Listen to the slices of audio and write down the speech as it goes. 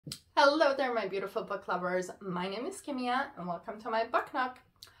Hello there, my beautiful book lovers. My name is Kimia and welcome to my book nook.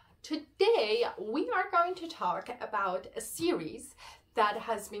 Today we are going to talk about a series that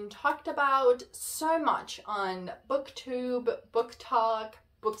has been talked about so much on BookTube, BookTok,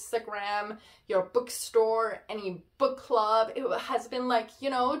 Bookstagram, your bookstore, any book club. It has been like,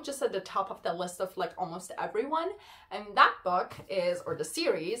 just at the top of the list of like almost everyone. And that book is, or the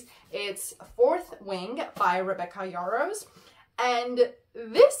series, it's Fourth Wing by Rebecca Yarros. And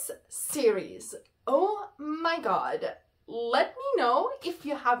this series, oh my god, let me know if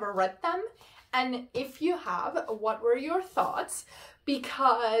you have read them, and if you have, what were your thoughts,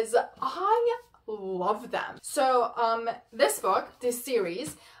 because I love them. So this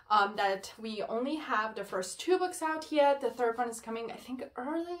series, that we only have the first two books out yet. The third one is coming, I think,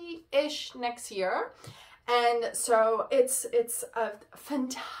 early-ish next year. And so it's a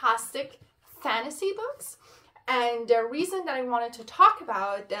fantastic fantasy books. And the reason that I wanted to talk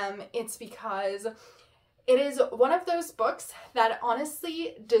about them, it's because it is one of those books that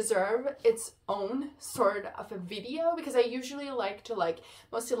honestly deserve its own sort of a video, because I usually like to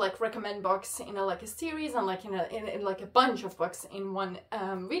mostly recommend books in a series and in a bunch of books in one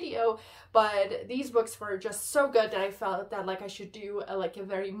video. But these books were just so good that I felt that I should do a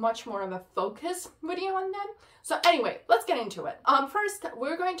very much more of a focus video on them. So anyway, let's get into it. First,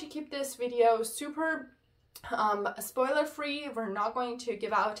 we're going to keep this video super spoiler free. We're not going to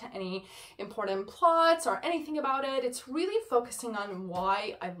give out any important plots or anything about it. It's really focusing on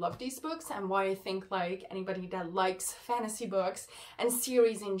why I love these books and why I think anybody that likes fantasy books and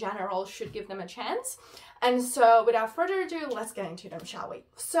series in general should give them a chance. And so without further ado, let's get into them, shall we?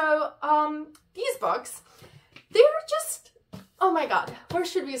 So these books, they're just, oh my god, where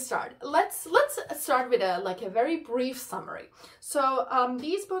should we start? Let's start with a very brief summary. So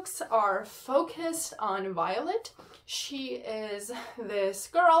these books are focused on Violet. She is this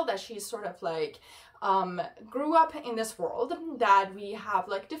girl that she's sort of grew up in this world that we have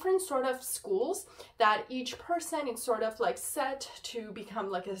different sort of schools that each person is sort of set to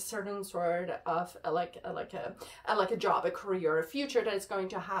become a certain sort of a job, a career, a future that it's going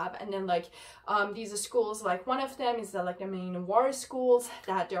to have. And then these schools, one of them is the main war schools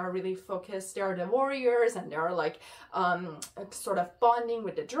that they are really focused. They are the warriors and they're sort of bonding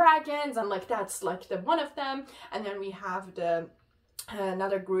with the dragons, and that's the one of them. And then we have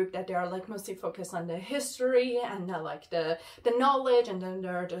another group that they are mostly focused on the history and the knowledge, and then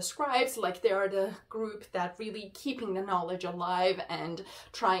there are the scribes, they are the group that really keeping the knowledge alive and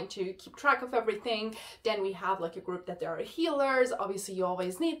trying to keep track of everything. Then we have a group that they are healers, obviously you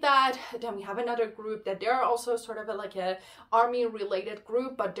always need that. Then we have another group that they're also sort of a army related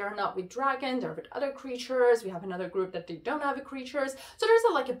group, but they're not with dragons, they're with other creatures. We have another group that they don't have creatures. So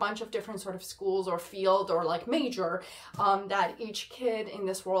there's a bunch of different sort of schools or field or major that each kid in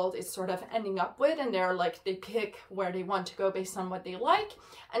this world is sort of ending up with, and they're they pick where they want to go based on what they like.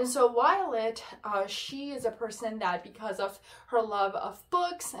 And so Violet, she is a person that, because of her love of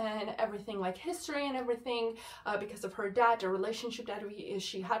books and everything history and everything, because of her dad, the relationship that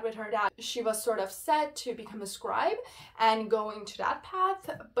she had with her dad, she was sort of set to become a scribe and go into that path.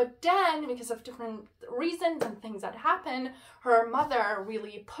 But then, because of different reasons and things that happen, her mother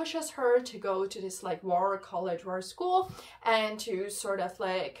really pushes her to go to this war college, war school, and to sort of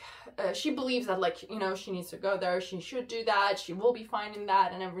she believes that she needs to go there, she should do that, she will be fine in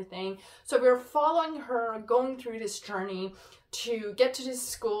that and everything. So we're following her going through this journey to get to this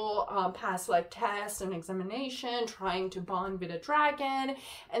school, pass tests and examination, trying to bond with a dragon.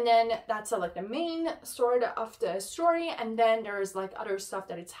 And then that's the main sort of the story. And then there's other stuff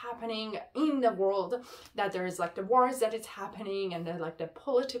that is happening in the world, that there's the wars that is happening, and then the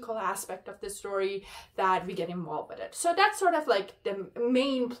political aspect of the story that we get involved with it. So that's sort of the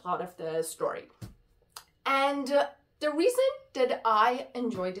main plot of the story. And the reason that I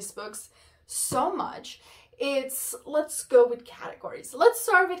enjoy these books so much, let's go with categories. Let's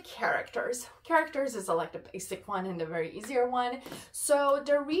start with characters. Characters is the basic one and the very easier one. So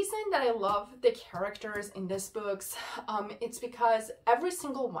the reason that I love the characters in these books, it's because every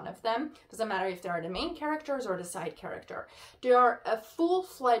single one of them, doesn't matter if they are the main characters or the side character, they are a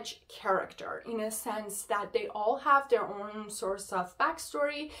full-fledged character in a sense that they all have their own source of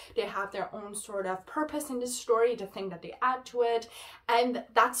backstory, they have their own sort of purpose in the story, the thing that they add to it. And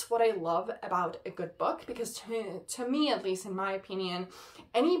that's what I love about a good book, because to me, at least in my opinion,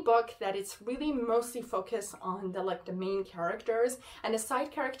 any book that it's really mostly focused on the main characters, and the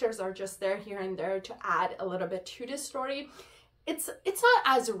side characters are just there here and there to add a little bit to the story, it's not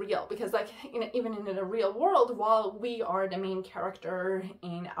as real, because even in the real world, while we are the main character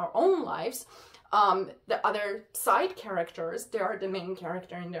in our own lives, the other side characters, they are the main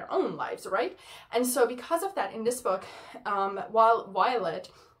character in their own lives, right? And so because of that, in this book, while Violet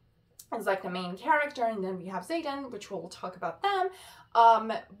is like the main character, and then we have Xaden, which we'll talk about them,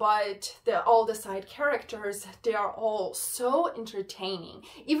 but all the side characters, they are all so entertaining,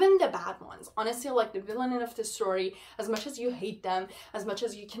 even the bad ones. Honestly, like the villain of the story, as much as you hate them, as much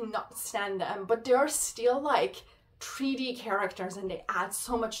as you cannot stand them, but they are still like 3D characters, and they add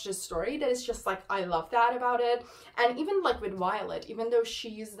so much to the story that it's just like, I love that about it. And even like with Violet, even though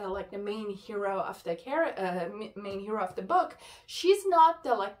she's the main hero of the book, she's not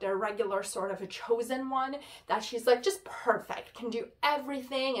the regular sort of a chosen one, that she's like just perfect, can do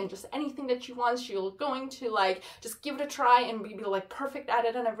everything, and just anything that she wants, she'll going to like just give it a try and be like perfect at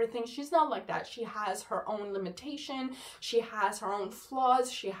it and everything. She's not like that. She has her own limitation, she has her own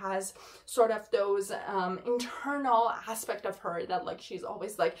flaws, she has sort of those internal aspect of her that like she's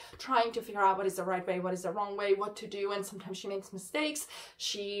always like trying to figure out what is the right way, what is the wrong way, what to do, and sometimes she makes mistakes,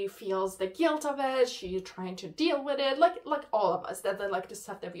 she feels the guilt of it, she's trying to deal with it, like all of us, that like the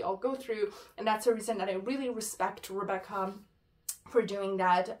stuff that we all go through. And that's the reason that I really respect Rebecca for doing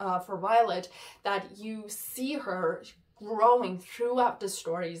that for Violet, that you see her growing throughout the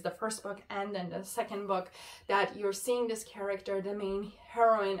stories, the first book and then the second book, that you're seeing this character, the main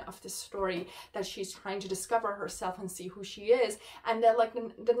heroine of the story, that she's trying to discover herself and see who she is. And then like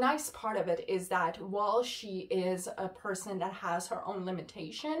the nice part of it is that while she is a person that has her own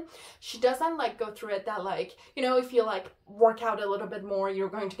limitation, she doesn't like go through it that like, you know, if you like work out a little bit more, you're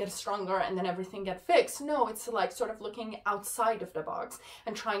going to get stronger and then everything get fixed. No, it's like sort of looking outside of the box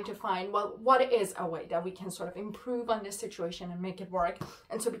and trying to find, well, what is a way that we can sort of improve on this situation and make it work.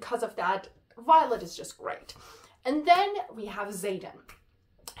 And so because of that, Violet is just great. And then we have Xaden.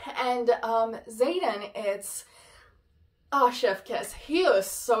 And Xaden, it's chef kiss. He is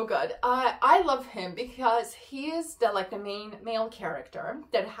so good. I love him because he is the main male character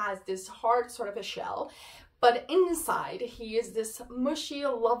that has this hard sort of a shell, but inside he is this mushy,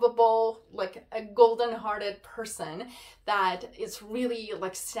 lovable, like a golden-hearted person that is really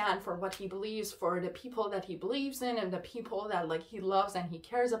like stand for what he believes, for the people that he believes in, and the people that like he loves and he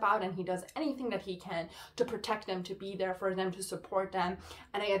cares about, and he does anything that he can to protect them, to be there for them, to support them.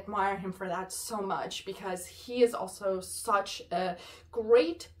 And I admire him for that so much, because he is also such a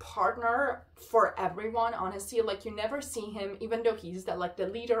great partner for everyone, honestly. Like you never see him, even though he's the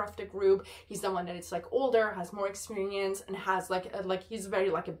leader of the group, he's the one that is like older, has more experience, and has he's very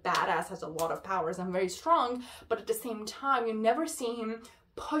like a badass, has a lot of powers and very strong, but at the same time you never see him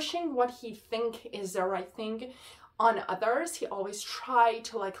pushing what he think is the right thing on others. He always try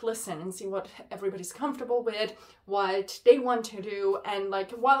to like listen and see what everybody's comfortable with, what they want to do. And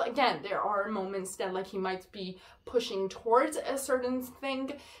like, while again there are moments that like he might be pushing towards a certain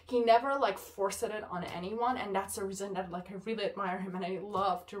thing, he never like forced it on anyone. And that's the reason that like I really admire him and I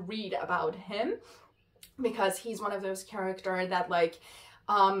love to read about him, because he's one of those characters that like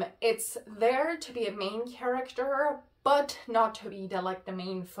it's there to be a main character, but not to be the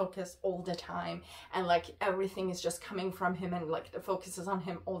main focus all the time, and like everything is just coming from him, and like the focus is on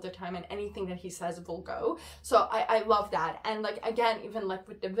him all the time, and anything that he says will go. So I love that. And like again, even like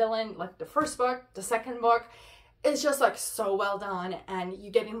with the villain, like the first book, the second book, it's just like so well done, and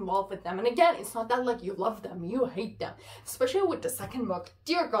you get involved with them. And again, it's not that like you love them, you hate them. Especially with the second book,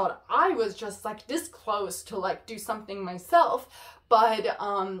 dear God, I was just like this close to like do something myself, but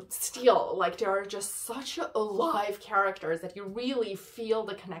still, like they are just such alive characters that you really feel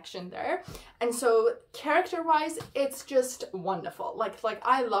the connection there. And so character-wise, it's just wonderful. Like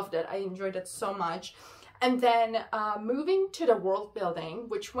I loved it. I enjoyed it so much. And then moving to the world building,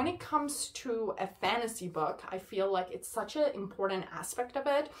 which when it comes to a fantasy book, I feel like it's such an important aspect of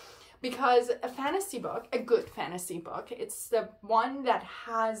it, because a fantasy book, a good fantasy book, it's the one that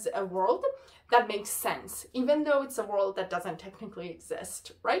has a world that makes sense, even though it's a world that doesn't technically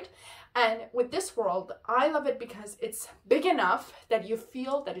exist, right? And with this world, I love it because it's big enough that you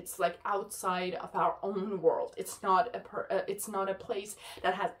feel that it's like outside of our own world. It's not a place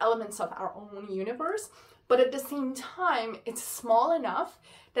that has elements of our own universe, but at the same time, it's small enough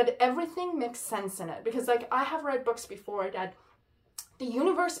that everything makes sense in it. Because like I have read books before that the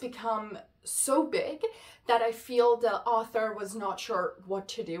universe become so big that I feel the author was not sure what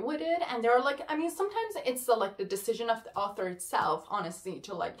to do with it. And they're like, I mean, sometimes it's the decision of the author itself, honestly,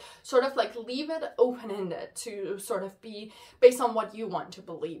 to like sort of like leave it open-ended to sort of be based on what you want to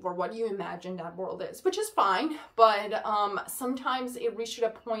believe or what you imagine that world is, which is fine. But sometimes it reached a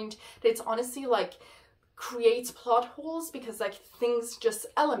point that it's honestly like creates plot holes because like things, just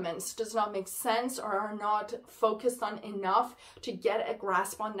elements does not make sense or are not focused on enough to get a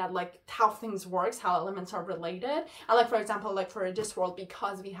grasp on that, like how things works, how elements are related. And like, for example, like for this world,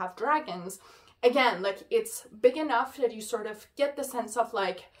 because we have dragons, again, like it's big enough that you sort of get the sense of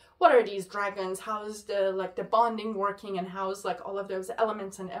like, what are these dragons, how's the like the bonding working, and how's like all of those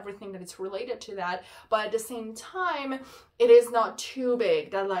elements and everything that is related to that. But at the same time, it is not too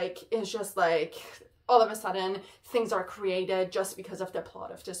big that like it's just like all of a sudden things are created just because of the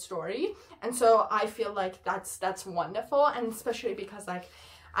plot of the story. And so I feel like that's wonderful, and especially because like,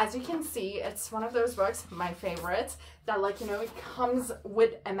 as you can see, it's one of those books, my favorites, that like, you know, it comes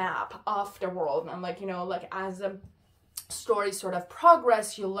with a map of the world, and like, you know, like as a story sort of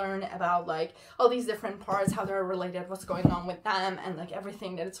progress, you learn about like all these different parts, how they're related, what's going on with them, and like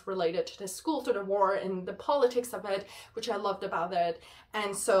everything that is related to the school, to the war, and the politics of it, which I loved about it.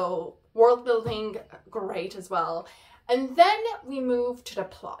 And so world building, great as well. And then we move to the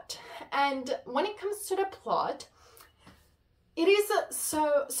plot, and when it comes to the plot, it is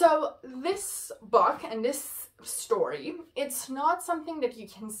so this book and this story, it's not something that you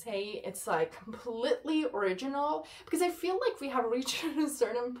can say it's like completely original, because I feel like we have reached a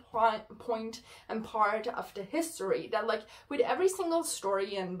certain point and part of the history that like with every single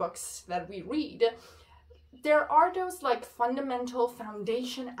story and books that we read, there are those like fundamental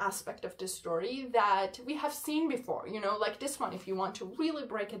foundation aspect of the story that we have seen before, you know, like this one, if you want to really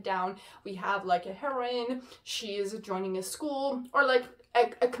break it down, we have like a heroine, she is joining a school or like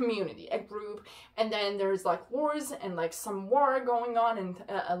a community, a group, and then there's like wars and like some war going on,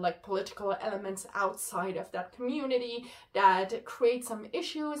 and like political elements outside of that community that create some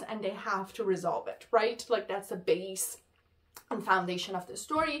issues, and they have to resolve it, right? Like that's the base and foundation of the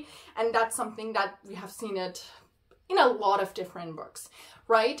story, and that's something that we have seen it in a lot of different books,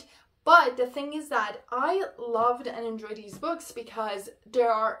 right? But the thing is that I loved and enjoyed these books because they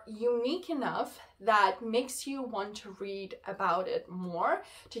are unique enough that makes you want to read about it more,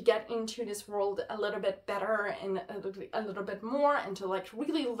 to get into this world a little bit better and a little bit more, and to like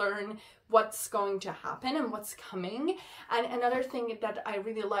really learn what's going to happen and what's coming. And another thing that I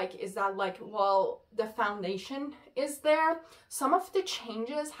really like is that like, while the foundation is there, some of the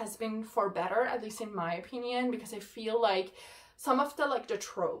changes has been for better, at least in my opinion, because I feel like some of the like the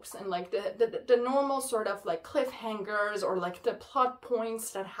tropes and like the normal sort of like cliffhangers or like the plot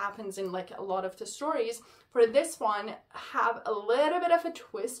points that happens in like a lot of the stories for this one have a little bit of a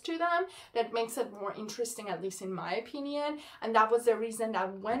twist to them that makes it more interesting, at least in my opinion. And that was the reason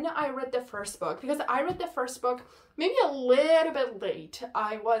that when I read the first book, because I read the first book maybe a little bit late,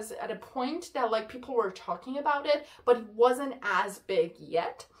 I was at a point that like people were talking about it, but it wasn't as big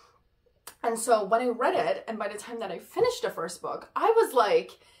yet. And so when I read it, and by the time that I finished the first book, I was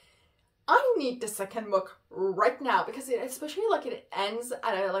like, I need the second book right now, because it, especially like it ends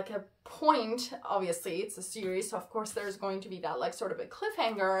at a point, obviously it's a series, so of course there's going to be that like sort of a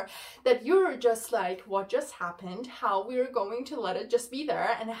cliffhanger that you're just like, what just happened? How we're going to let it just be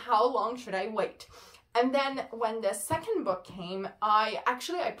there, and how long should I wait? And then when the second book came, I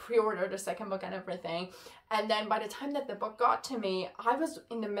pre-ordered the second book and everything. And then by the time that the book got to me, I was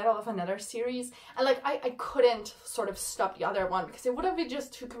in the middle of another series. And like, I couldn't sort of stop the other one because it would have been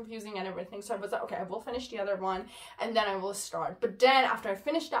just too confusing and everything. So I was like, okay, I will finish the other one and then I will start. But then after I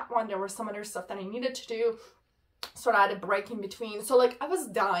finished that one, there was some other stuff that I needed to do. So I had a break in between. So like, I was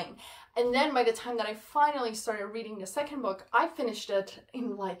dying. And then by the time that I finally started reading the second book, I finished it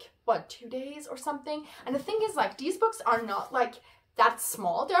in like, what, 2 days or something? And the thing is, like, these books are not like that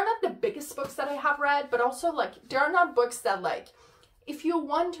small. They're not the biggest books that I have read, but also like, they're not books that like, if you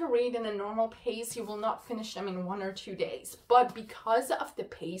want to read in a normal pace, you will not finish them in 1 or 2 days. But because of the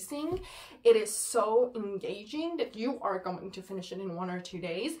pacing, it is so engaging that you are going to finish it in 1 or 2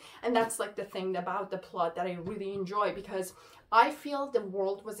 days. And that's like the thing about the plot that I really enjoy, because I feel the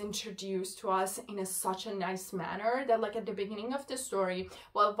world was introduced to us in such a nice manner that like at the beginning of the story,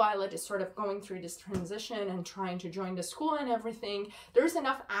 while Violet is sort of going through this transition and trying to join the school and everything, there's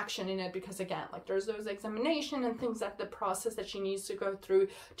enough action in it because again, like there's those examination and things like the process that she needs to go through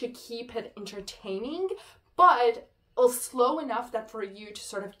to keep it entertaining, but slow enough that for you to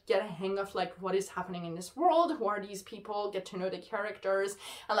sort of get a hang of like what is happening in this world, who are these people, get to know the characters,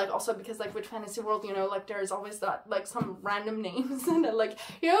 and like also because like with fantasy world, you know, like there's always that like some random names and that like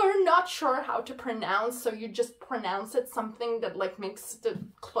you're not sure how to pronounce, so you just pronounce it something that like makes the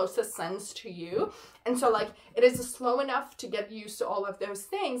closest sense to you. And so like it is slow enough to get used to all of those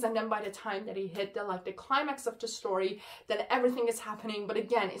things, and then by the time that he hit the like the climax of the story, then everything is happening. But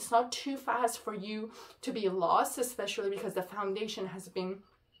again, it's not too fast for you to be lost, especially because the foundation has been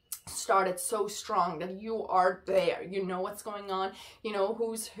started so strong that you are there, you know what's going on, you know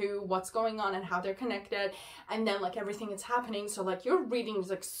who's who, what's going on, and how they're connected, and then like everything is happening, so like your reading is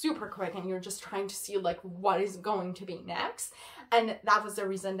like super quick and you're just trying to see like what is going to be next. And that was the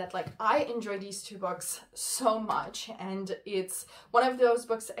reason that like I enjoy these two books so much. And it's one of those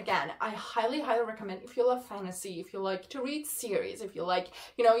books, again, I highly recommend if you love fantasy, if you like to read series, if you like,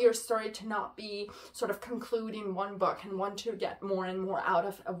 you know, your story to not be sort of conclude in one book and want to get more and more out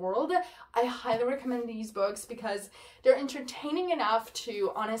of a world. I highly recommend these books because they're entertaining enough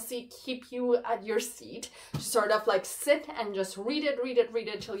to honestly keep you at your seat, to sort of like sit and just read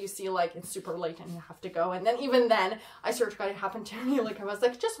it till you see like it's super late and you have to go. And then even then I sort of got it happen to me, like I was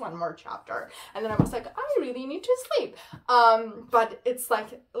like just one more chapter, and then I was like I really need to sleep. But it's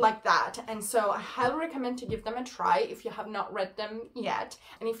like that. And so I highly recommend to give them a try if you have not read them yet.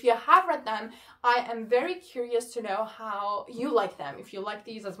 And if you have read them, I am very curious to know how you like them, if you like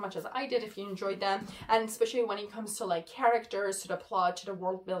these as much as I did, if you enjoyed them, and especially when it comes to like characters, to the plot, to the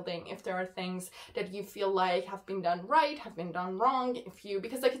world building, if there are things that you feel like have been done right, have been done wrong, if you,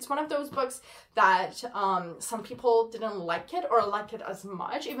 because like it's one of those books that some people didn't like it or like it as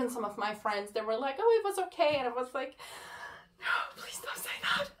much. Even some of my friends, they were like, oh, it was okay, and I was like, no, please don't say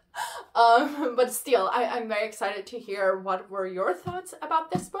that. But still, I'm very excited to hear what were your thoughts about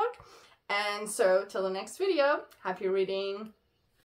this book. And so till the next video, happy reading.